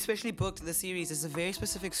especially Booked, the series, is a very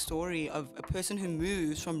specific story of a person who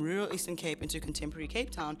moves from rural Eastern Cape into contemporary Cape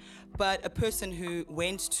Town, but a person who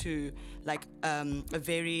went to like a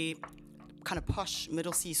very kind of posh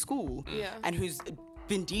middle C school Yeah. and who's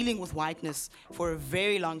been dealing with whiteness for a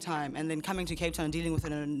very long time and then coming to Cape Town and dealing with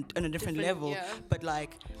it on a different level. yeah. But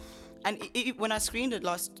like, and when I screened it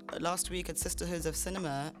last week at Sisterhoods of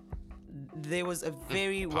Cinema, there was a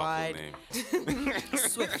very Powerful wide name.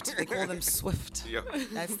 Swift. They call them Swift. Yeah.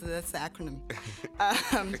 That's the acronym.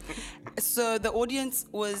 So the audience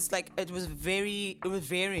was like, it was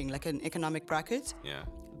varying, like an economic bracket. Yeah.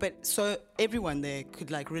 But so everyone there could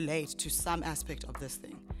like relate to some aspect of this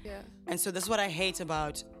thing. Yeah. And so this is what I hate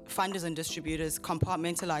about funders and distributors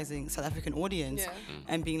compartmentalizing South African audience Yeah.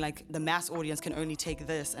 and being like the mass audience can only take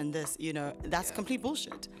this and this, that's Yeah. complete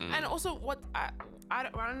bullshit. And also, what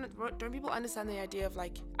don't people understand the idea of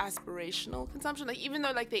like aspirational consumption? Like even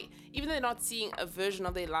though they're not seeing a version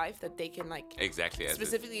of their life that they can like Exactly. as it-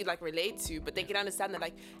 specifically like relate to, but they can understand that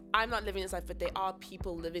like I'm not living this life, but there are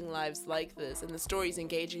people living lives like this, and the story is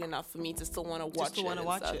engaging enough for me to still want to watch it. Want to and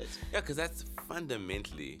watch stuff. it. Yeah, because that's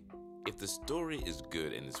fundamentally, if the story is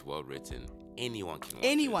good and it's well written, anyone can watch it.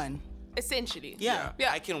 Anyone. Essentially. Yeah.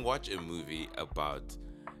 Yeah. I can watch a movie about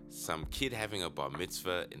some kid having a bar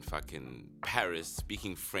mitzvah in fucking Paris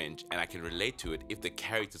speaking French, and I can relate to it if the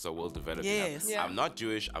characters are well developed Yes. enough. Yeah. I'm not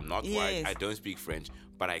Jewish, I'm not white, Yes. I don't speak French,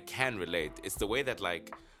 but I can relate. It's the way that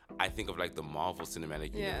like I think of like the Marvel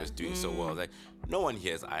Cinematic Yeah. Universe doing so well. Like no one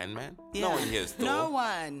here is Iron Man, no Yeah. one here is Thor, No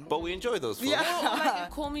one. but we enjoy those films. Yeah. Or like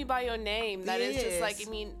you Call Me by Your Name. That is just like, Yes.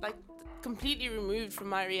 I mean, like completely removed from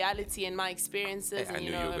my reality and my experiences. I and,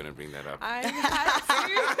 knew you were gonna bring that up. I had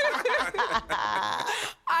to.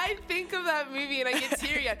 I think of that movie and I get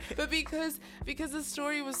teary-eyed. But because the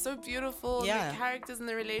story was so beautiful, Yeah. and the characters and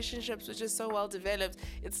the relationships were just so well developed,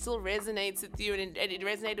 it still resonates with you, and it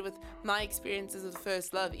resonated with my experiences of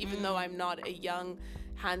first love, even though I'm not a young,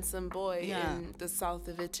 handsome boy Yeah. in the south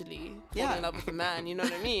of Italy falling Yeah. in love with a man. You know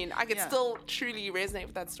what I mean? I could Yeah. still truly resonate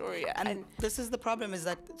with that story. And this is the problem, is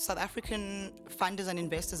that South African funders and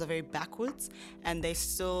investors are very backwards, and they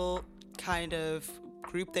still kind of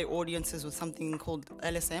group their audiences with something called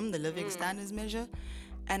LSM, the Living Standards Measure.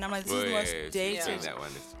 And I'm like, this is the most Wait, dated explain that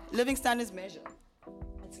one. Living Standards Measure.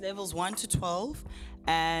 It's levels 1 to 12,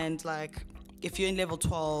 and like if you're in level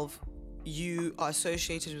 12, you are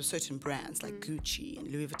associated with certain brands like Gucci and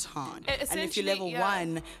Louis Vuitton. And if you're level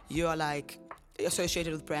Essentially, 1, you are like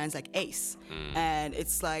associated with brands like Ace. And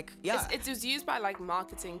it's like, yeah. It was used by like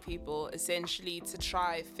marketing people essentially to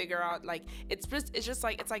try figure out like it's just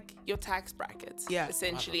like your tax brackets, Yeah.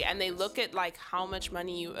 essentially, and they look at like how much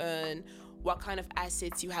money you earn, what kind of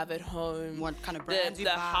assets you have at home, What kind of brands the you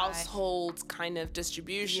buy. household kind of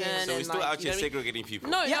distribution. Yes. So we're and still like, out you here know what I mean? segregating people.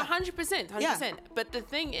 No, Yeah. 100%. Yeah. But the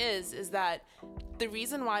thing is that the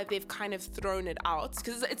reason why they've kind of thrown it out,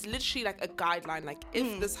 because it's literally like a guideline. Like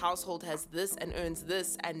if this household has this and earns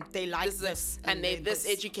this, and They like is- this, and and they're they this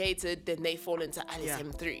this. educated, then they fall into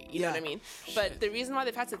LSM 3. You know Yeah. what I mean? But the reason why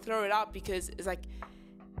they've had to throw it out because it's like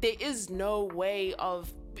there is no way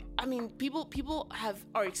of. I mean, people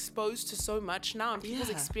are exposed to so much now, and people's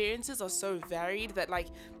Yeah. experiences are so varied that like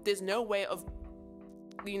there's no way of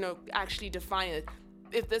actually defining it.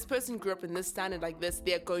 If this person grew up in this standard like this,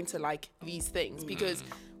 they're going to like these things because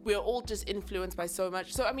we're all just influenced by so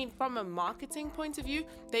much. So I mean, from a marketing point of view,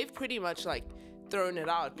 they've pretty much like thrown it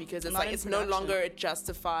out because it's Not like in it's no production. longer a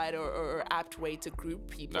justified or apt way to group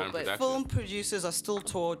people. Not in But production. Film producers are still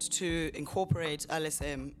taught to incorporate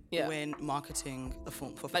LSM Yeah. when marketing a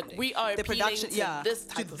film for Like, funding. we are the appealing to this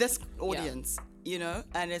type to of this people. Yeah. audience,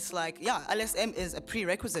 and it's like, LSM is a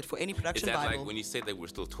prerequisite for any Is production that Bible. like when you say that we're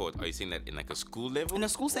still taught? Are you saying that in like a school level? in a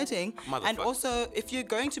school setting, and Motherfucker. also if you're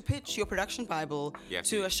going to pitch your production Bible You have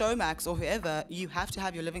to to- a Showmax or whoever, you have to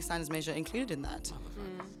have your living standards measure included in that.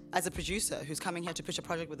 As a producer who's coming here to pitch a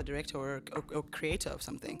project with a director or creator of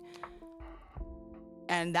something.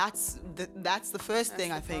 And that's the first thing,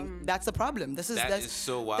 the I think. problem. That's the problem. This is That that's, is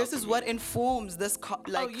so wild This to is me. what informs this you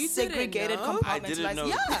didn't segregated know? I didn't compartmentalized. know.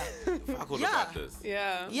 Yeah. fuck all Yeah. about this.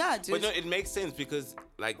 Yeah. Yeah, dude. But no, it makes sense because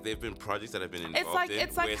like there've been projects that I've been involved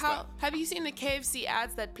It's in. like how have you seen the KFC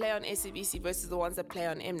ads that play on SABC versus the ones that play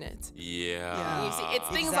on Mnet? Yeah. You see, it's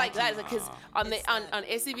things like that because on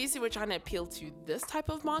SABC we're trying to appeal to this type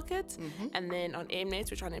of market, and then on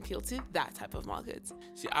Mnet we're trying to appeal to that type of market.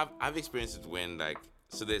 See, I've experienced it when like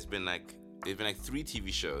there's been like 3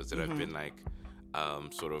 TV shows that I've been like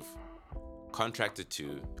sort of contracted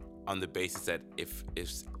to on the basis that if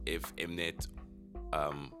Mnet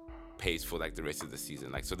pays for like the rest of the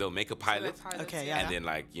season, like so they'll make a pilot, Okay, yeah. and then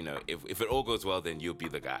like if it all goes well, then you'll be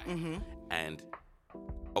the guy. And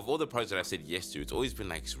of all the projects that I've said yes to, it's always been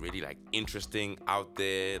like really like interesting, out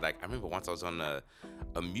there. Like I remember once I was on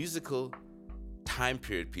a musical time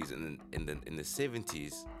period piece in the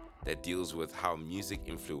 70s that deals with how music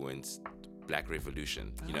influenced Black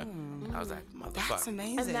Revolution. I was like, motherfucker. That's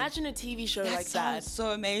amazing. Imagine a TV show that like that. sounds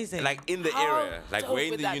so amazing. Like in the How era, like dope wearing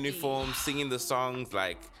would the that be? uniform, singing the songs,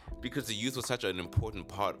 like because the youth was such an important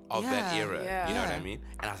part of that Yeah. era. Yeah. You know what I Yeah. mean?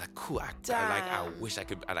 And I was like, cool. I Damn. wish I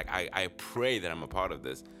could. I pray that I'm a part of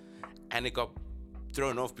this. And it got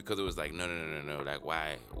thrown off because it was like, no. Like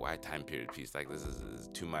why time period piece? Like this is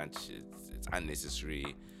too much. It's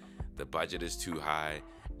unnecessary. The budget is too high.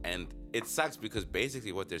 And it sucks because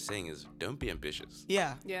basically what they're saying is don't be ambitious.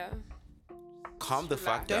 yeah. Yeah. Calm the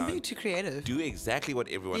fuck Don't down. be too creative. Do exactly what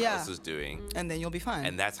everyone Yeah. else is doing. And then you'll be fine.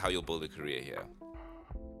 And that's how you'll build a career here.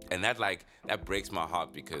 And that breaks my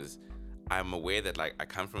heart because I'm aware that like I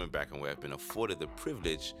come from a background where I've been afforded the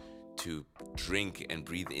privilege to drink and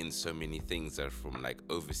breathe in so many things that are from like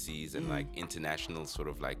overseas and like international sort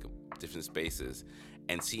of like different spaces,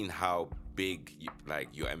 and seeing how big like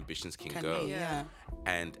your ambitions can go. be, yeah.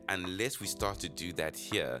 And unless we start to do that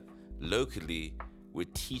here locally, we're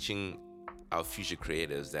teaching our future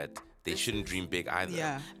creatives that they shouldn't dream big either.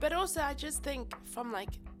 Yeah. But also, I just think from like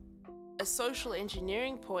a social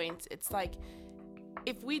engineering point, it's like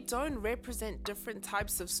if we don't represent different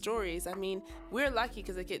types of stories, I mean, we're lucky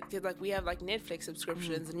because like we have like Netflix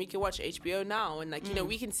subscriptions and we can watch HBO now, and like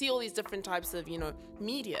we can see all these different types of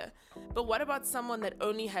media. But what about someone that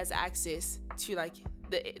only has access to like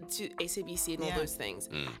to SABC and all Yeah. those things,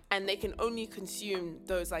 and they can only consume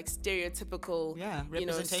those like stereotypical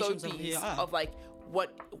representations of who you soapies are. of like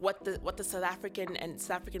what the South African and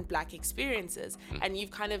South African Black experience is, and you've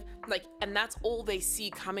kind of like, and that's all they see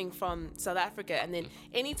coming from South Africa, and then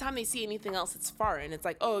anytime they see anything else, it's foreign. It's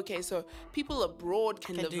like, oh, okay, so people abroad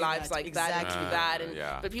can live do lives that, like that and do that, and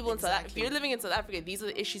yeah. but people in South Africa, if you're living in South Africa, these are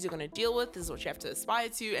the issues you're going to deal with. This is what you have to aspire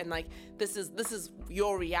to, and like this is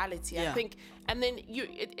your reality. I Yeah. think, and then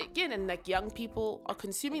again, and like young people are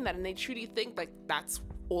consuming that, and they truly think like that's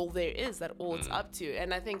all there is, that all it's up to.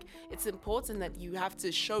 And I think it's important that you have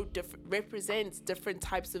to represent different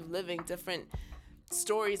types of living, different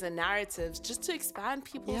stories and narratives, just to expand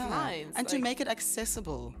people's minds and to like, make it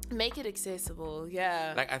accessible. make it accessible.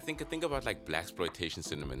 Yeah. Like I think about like blaxploitation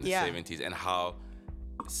cinema in the Yeah. 70s and how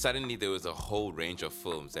suddenly there was a whole range of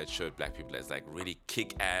films that showed Black people as like really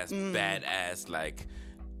kick-ass, badass, like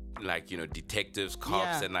detectives,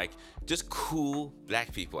 cops, Yeah. and like just cool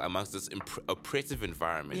Black people amongst this oppressive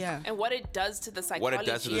environment. Yeah. and what it does to the psychology. What it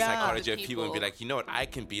does to the Yeah. psychology of people, and be like, you know what, I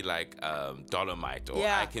can be like Dolomite, or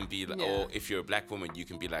Yeah. I can be, Yeah. or if you're a Black woman, you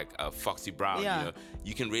can be like Foxy Brown. Yeah.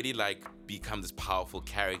 You can really like become this powerful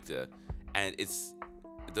character, and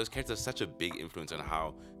those characters have such a big influence on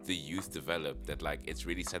how the youth develop that like it's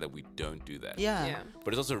really sad that we don't do that. Yeah. Yeah.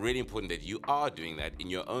 But it's also really important that you are doing that in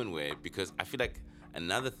your own way, because I feel like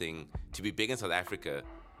another thing, to be big in South Africa,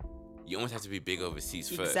 you almost have to be big overseas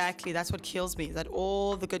first. Exactly. That's what kills me. That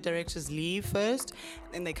all the good directors leave first,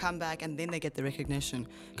 then they come back, and then they get the recognition.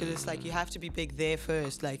 Because it's like you have to be big there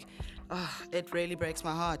first. Like, it really breaks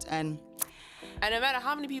my heart. And no matter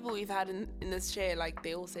how many people we've had in this chair, like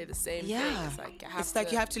they all say the same thing. yeah, It's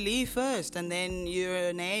like you have to leave first, and then you're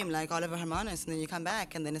a name like Oliver Hermanus, and then you come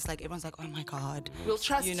back, and then it's like everyone's like, oh my God, we'll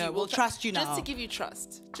trust you. we'll trust you now. Just to give you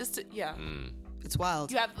trust. Just to It's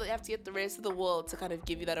wild. You have to get the rest of the world to kind of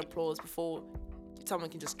give you that applause before someone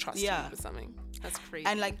can just trust Yeah. you for something. That's crazy.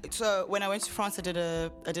 And like, so when I went to France, I did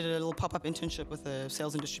a little pop-up internship with a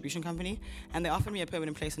sales and distribution company, and they offered me a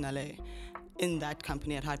permanent place in LA, in that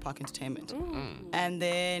company at Hyde Park Entertainment. And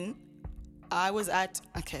then I was at,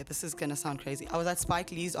 okay, this is gonna sound crazy. I was at Spike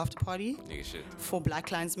Lee's after party Nigga shit. for Black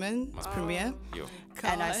Klansman's premiere, Yo.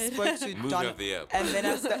 and I spoke to Movie Don, of the year. and then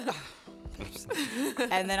I was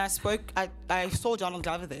And then I saw Donald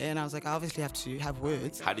Glover there, and I was like, I obviously have to have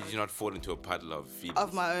words. How did you not fall into a puddle of feelings?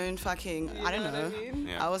 Of my own fucking, I don't know.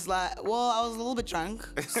 Yeah. I was like, well, I was a little bit drunk,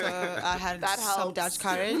 so I had That some helps. Dutch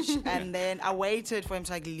courage, and then I waited for him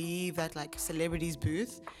to like leave that like celebrities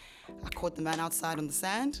booth. I caught the man outside on the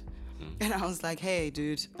sand, and I was like, hey,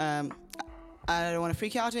 dude, I don't want to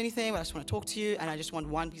freak you out or anything, but I just want to talk to you, and I just want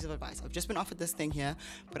one piece of advice. I've just been offered this thing here,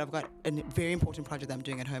 but I've got a very important project that I'm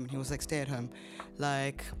doing at home. And he was like, stay at home.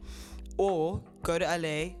 Like, or go to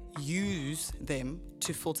LA, use them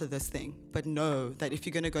to filter this thing. But know that if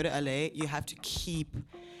you're going to go to LA, you have to keep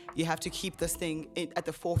this thing at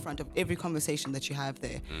the forefront of every conversation that you have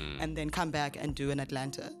there, and then come back and do in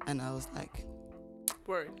Atlanta. And I was like,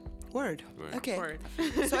 Word. Okay. Word.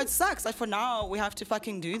 So it sucks. Like for now, we have to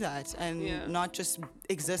fucking do that and Yeah. not just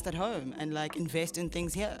exist at home and like invest in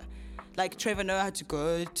things here. Like Trevor Noah had to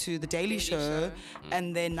go to the Daily Show,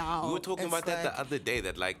 and then now We were talking it's about that like- the other day,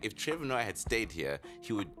 that like if Trevor Noah had stayed here,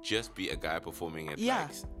 he would just be a guy performing at Yeah.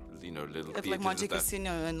 like, you know, little If theaters like Monte and stuff,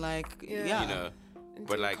 Casino and like Yeah. you know. And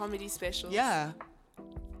But doing like, comedy specials. yeah.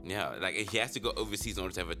 yeah, like he has to go overseas in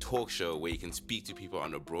order to have a talk show where he can speak to people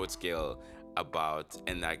on a broad scale about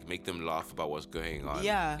and like make them laugh about what's going on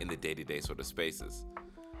Yeah. in the day-to-day sort of spaces.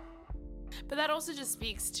 But that also just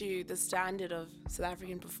speaks to the standard of South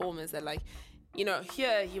African performers that, like, you know,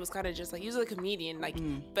 here he was kind of just like, he was a comedian, like,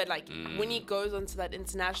 but like when he goes onto that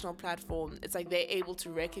international platform, it's like they're able to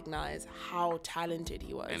recognize how talented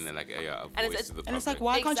he was. And then like, yeah, a And voice it's- to the And it's like,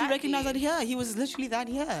 public. why can't you recognize that Exactly. here? He was literally that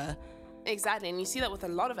here. Exactly, and you see that with a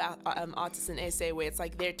lot of artists in SA, where it's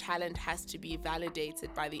like their talent has to be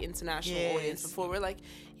validated by the international audience Yes. before we're like,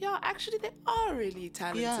 yeah, actually they are really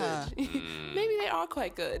talented. Yeah. Maybe they are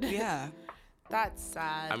quite good. Yeah. That's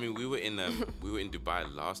sad. I mean, we were in Dubai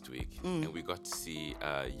last week, and we got to see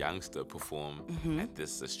Youngster perform at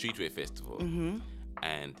this Streetwear festival.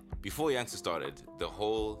 And before Youngster started,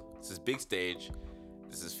 it's this big stage,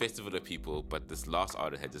 this is festival of people, but this last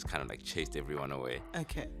artist had just kind of like chased everyone away.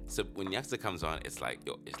 Okay. So when Youngster comes on, it's like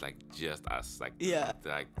just us, like Yeah.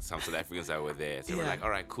 like some South Africans that were there. So we're Yeah. like, all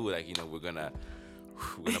right, cool, like, you know, we're gonna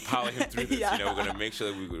power him through this. Yeah. You know, we're gonna make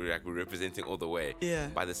sure that we're representing all the way. Yeah.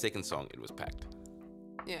 By the second song, it was packed.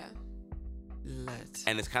 yeah. Lit.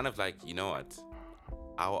 And it's kind of like, you know what?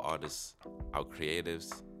 Our artists, our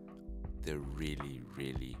creatives, they're really,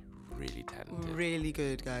 really, really talented. Really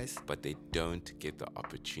good, guys. But they don't get the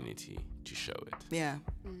opportunity to show it. Yeah.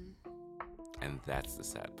 And that's the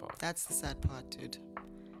sad part. That's the sad part, dude.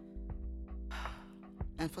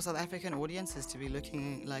 And for South African audiences to be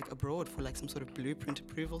looking like abroad for like some sort of blueprint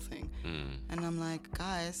approval thing. And I'm like,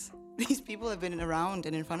 guys, these people have been around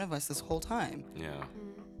and in front of us this whole time. Yeah.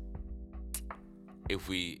 If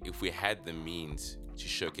we had the means to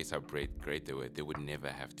showcase how great they were, they would never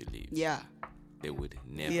have to leave. Yeah. They would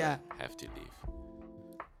never Yeah. have to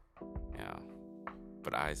leave. Yeah.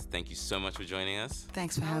 But Eyes, thank you so much for joining us.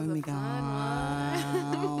 Thanks for That having was me, a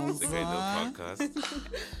fun guys. It's a great little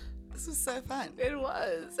podcast. This was so fun. It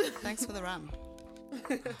was. Thanks for the rum.